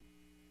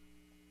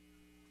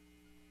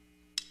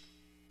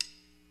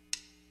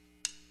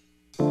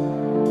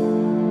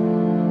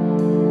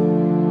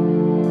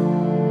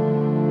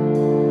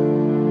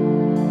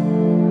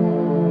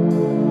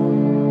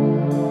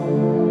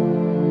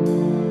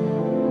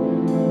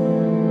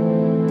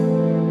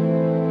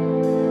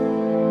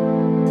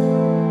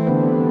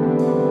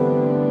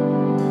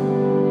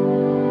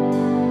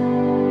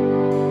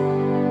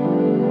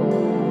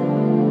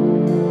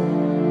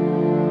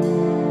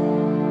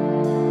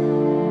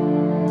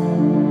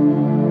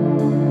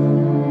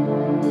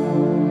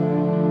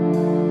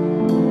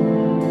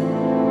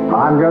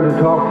I'm going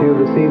to talk to you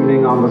this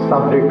evening on the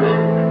subject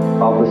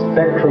of the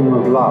spectrum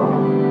of love.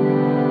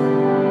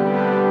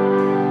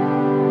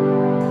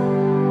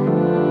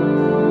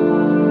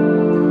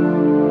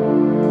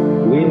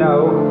 We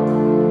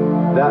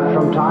know that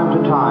from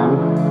time to time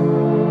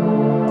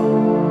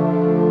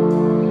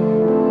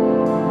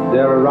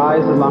there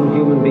arise among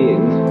human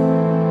beings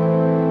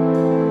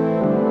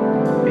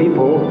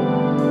people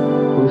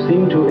who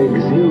seem to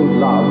exude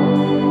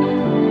love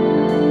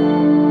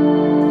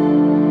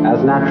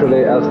as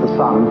naturally as the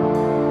sun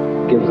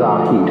gives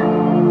out heat.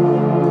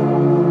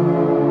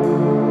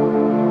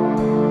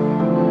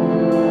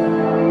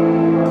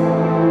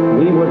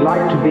 We would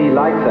like to be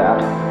like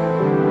that,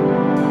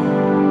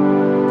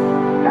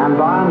 and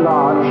by and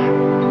large,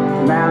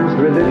 man's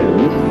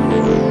religions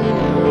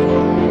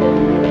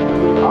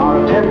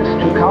are attempts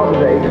to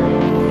cultivate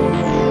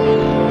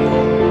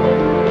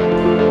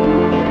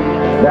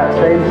that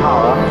same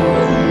power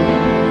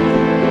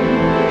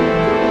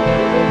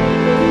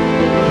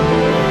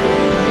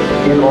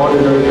in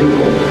ordinary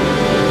people.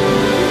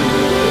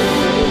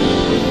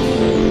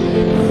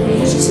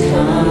 You just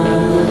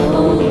can't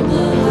hold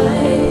the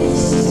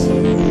ice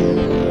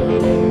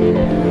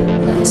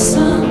like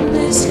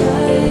Sunday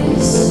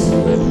skies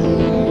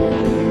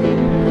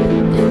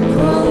in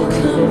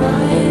broken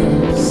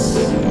rhymes.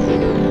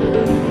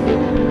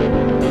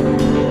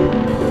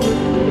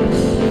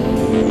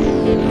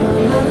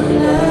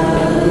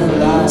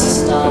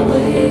 Lost our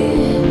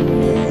way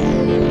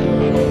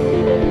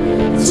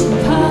to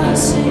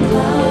passing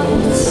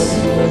clouds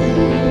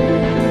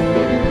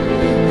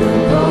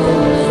and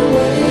rolling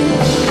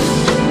waves.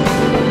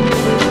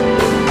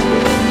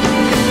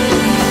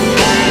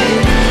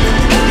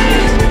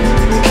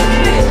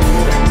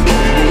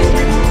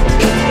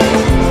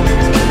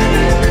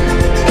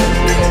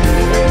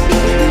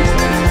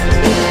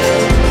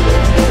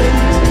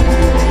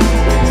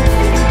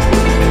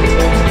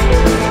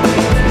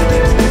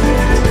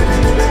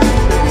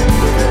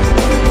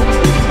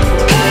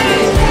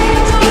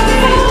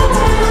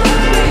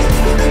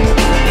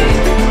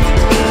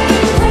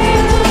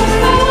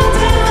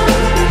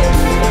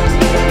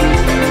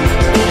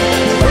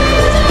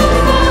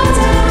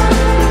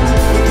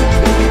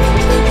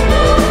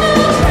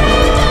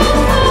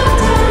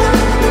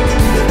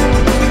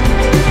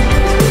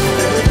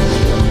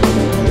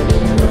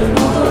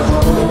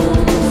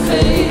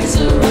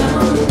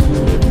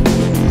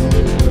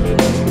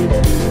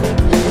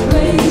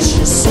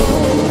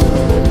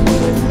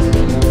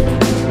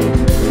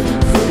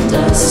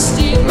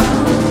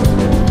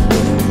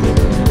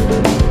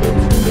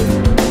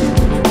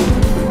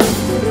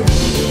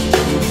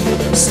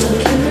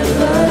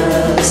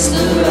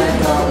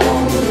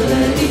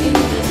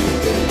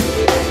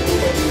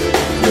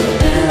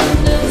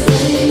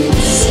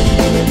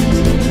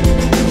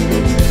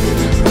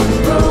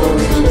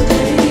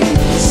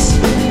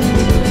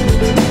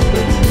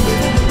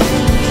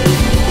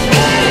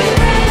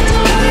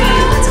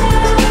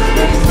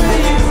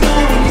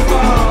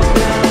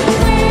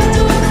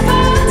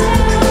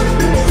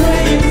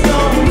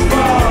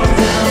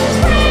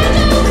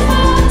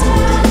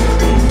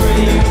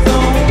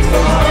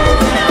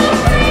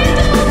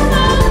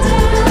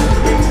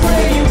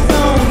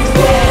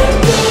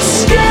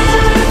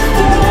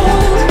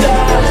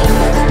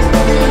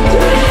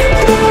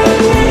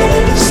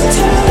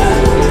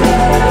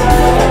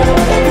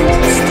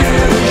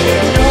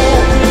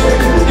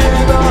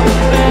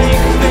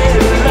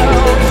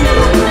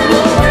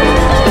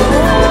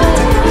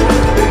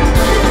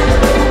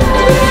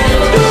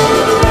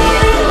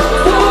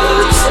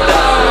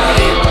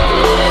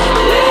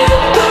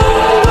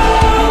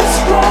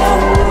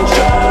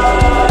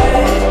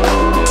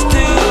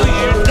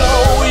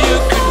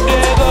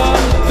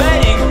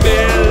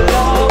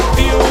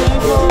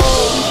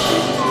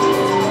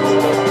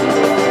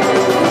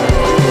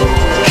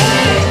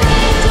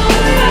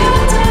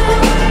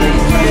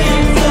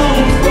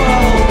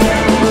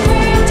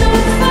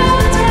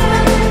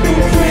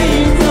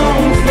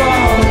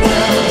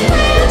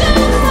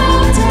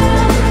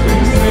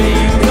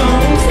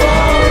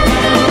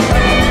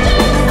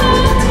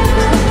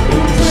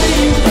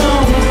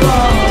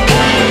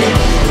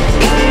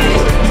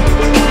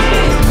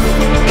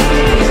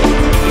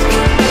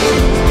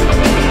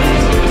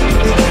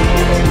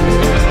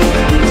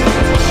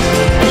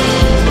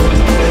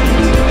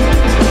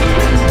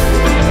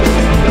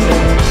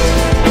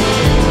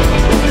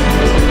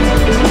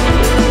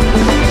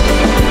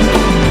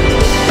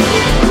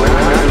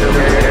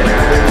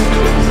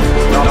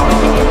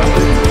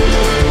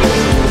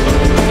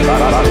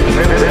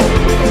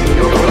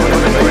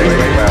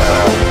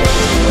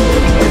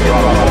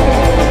 Drop